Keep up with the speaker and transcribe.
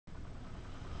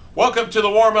Welcome to the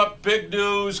warm-up. Big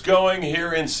news going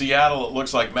here in Seattle. It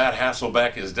looks like Matt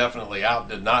Hasselbeck is definitely out.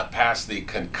 Did not pass the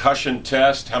concussion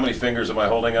test. How many fingers am I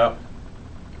holding up?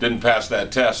 Didn't pass that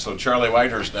test. So Charlie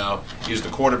Whitehurst now, he's the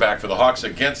quarterback for the Hawks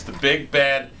against the big,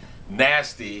 bad,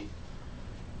 nasty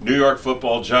New York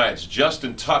Football Giants.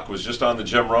 Justin Tuck was just on the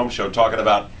Jim Rome show talking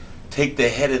about take the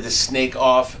head of the snake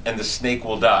off and the snake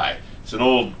will die. It's an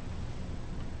old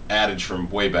adage from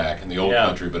way back in the old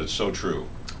country, but it's so true.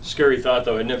 Scary thought,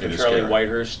 though, isn't it, for Charlie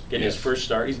Whitehurst getting his first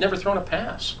start? He's never thrown a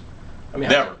pass. I mean,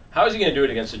 never. How is he going to do it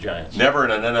against the Giants? Never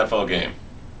in an NFL game.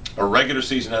 A regular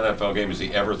season NFL game has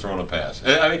he ever thrown a pass.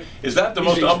 I mean, is that the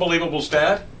most unbelievable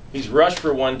stat? He's rushed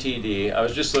for 1 TD. I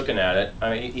was just looking at it. I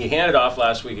mean, he handed off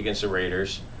last week against the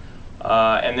Raiders,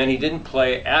 and then he didn't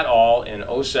play at all in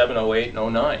 07, 08,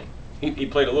 and 09. He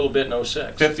played a little bit in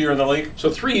 06. Fifth year in the league?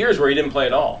 So 3 years where he didn't play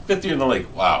at all. Fifth year in the league.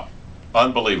 Wow.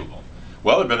 Unbelievable.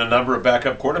 Well, there have been a number of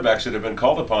backup quarterbacks that have been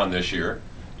called upon this year,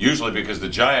 usually because the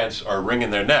Giants are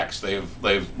wringing their necks.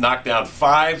 They've knocked down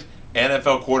 5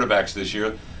 NFL quarterbacks this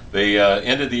year. They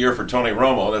ended the year for Tony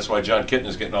Romo. That's why John Kitna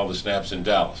is getting all the snaps in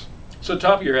Dallas. So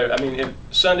top of your head, I mean, if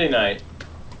Sunday night,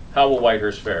 how will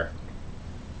Whitehurst fare?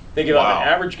 Think about an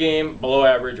average game, below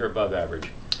average, or above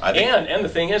average. And the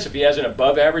thing is, if he has an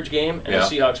above average game and the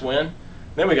Seahawks win,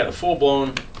 then we got a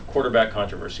full-blown quarterback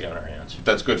controversy on our hands.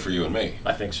 That's good for you and me.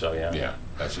 I think so, yeah. Yeah,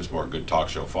 that's just more good talk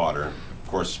show fodder. Of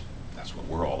course, that's what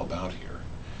we're all about here.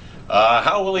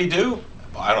 How will he do?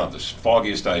 I don't have the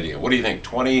foggiest idea. What do you think?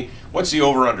 20? What's the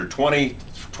over-under? 20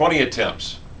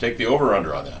 attempts. Take the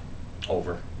over-under on that.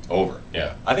 Over. Over,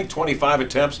 yeah. I think 25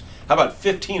 attempts. How about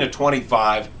 15 of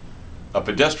 25, a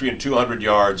pedestrian 200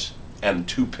 yards, and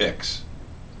 2 picks?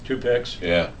 2 picks?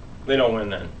 Yeah. They don't win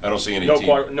then. I don't see any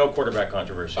no quarterback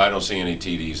controversy. I don't see any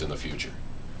TDs in the future.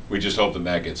 We just hope that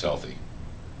Matt gets healthy.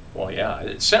 Well, yeah.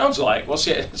 It sounds like,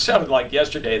 it sounded like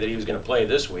yesterday that he was going to play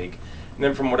this week. And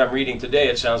then from what I'm reading today,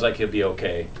 it sounds like he'll be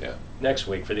okay next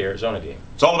week for the Arizona game.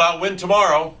 It's all about win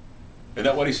tomorrow. Isn't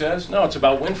that what he says? No, it's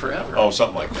about win forever. Oh,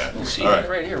 something like that. See that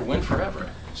right here, win forever.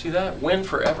 See that? Win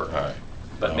forever. All right.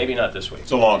 But maybe not this week.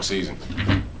 It's a long season.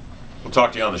 We'll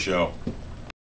talk to you on the show.